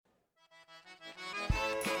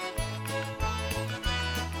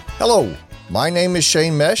Hello, my name is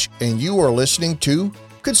Shane Mesh, and you are listening to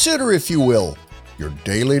Consider If You Will, your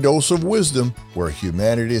daily dose of wisdom where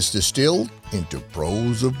humanity is distilled into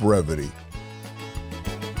prose of brevity.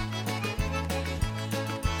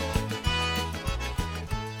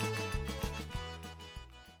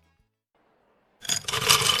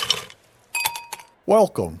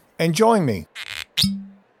 Welcome, and join me.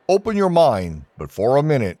 Open your mind, but for a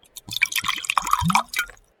minute.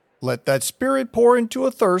 Let that spirit pour into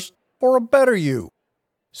a thirst for a better you.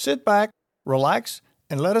 Sit back, relax,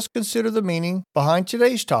 and let us consider the meaning behind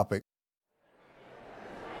today's topic.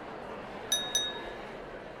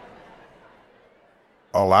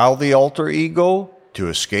 Allow the alter ego to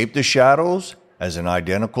escape the shadows as an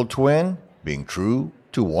identical twin, being true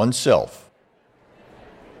to oneself.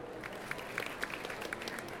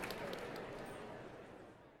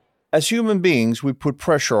 As human beings, we put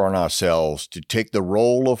pressure on ourselves to take the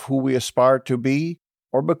role of who we aspire to be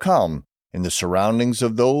or become in the surroundings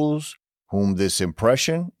of those whom this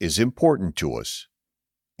impression is important to us.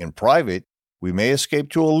 In private, we may escape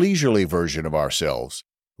to a leisurely version of ourselves,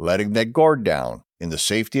 letting that guard down in the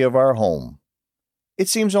safety of our home. It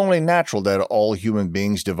seems only natural that all human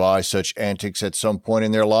beings devise such antics at some point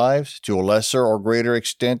in their lives, to a lesser or greater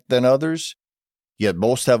extent than others, yet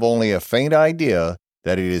most have only a faint idea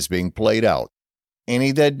that it is being played out.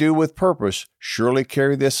 Any that do with purpose surely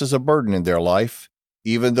carry this as a burden in their life,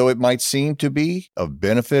 even though it might seem to be of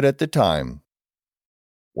benefit at the time.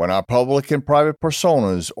 When our public and private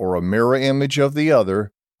personas are a mirror image of the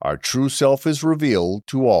other, our true self is revealed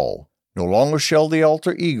to all. No longer shall the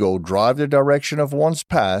alter ego drive the direction of one's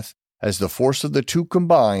path, as the force of the two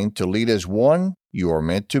combine to lead as one you are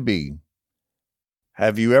meant to be.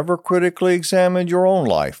 Have you ever critically examined your own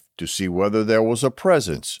life to see whether there was a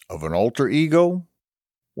presence of an alter ego?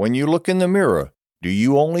 When you look in the mirror, do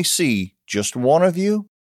you only see just one of you?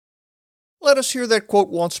 Let us hear that quote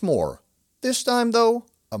once more. This time, though,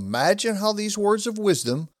 imagine how these words of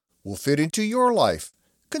wisdom will fit into your life.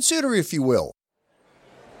 Consider if you will.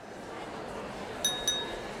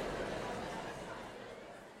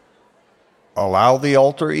 Allow the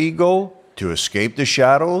alter ego to escape the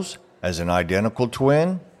shadows as an identical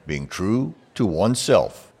twin, being true to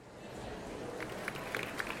oneself.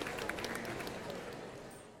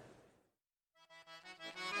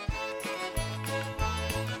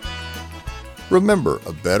 Remember,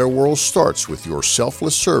 a better world starts with your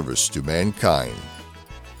selfless service to mankind.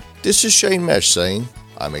 This is Shane Mesh saying,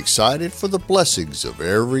 I'm excited for the blessings of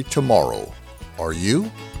every tomorrow. Are you?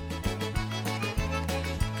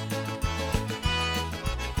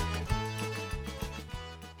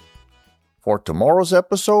 For tomorrow's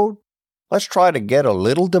episode, let's try to get a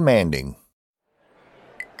little demanding.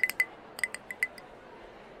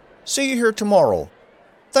 See you here tomorrow.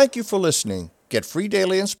 Thank you for listening. Get free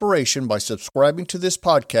daily inspiration by subscribing to this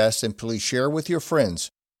podcast, and please share with your friends.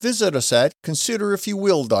 Visit us at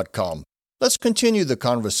considerifyouwill.com. Let's continue the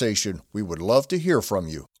conversation. We would love to hear from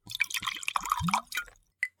you.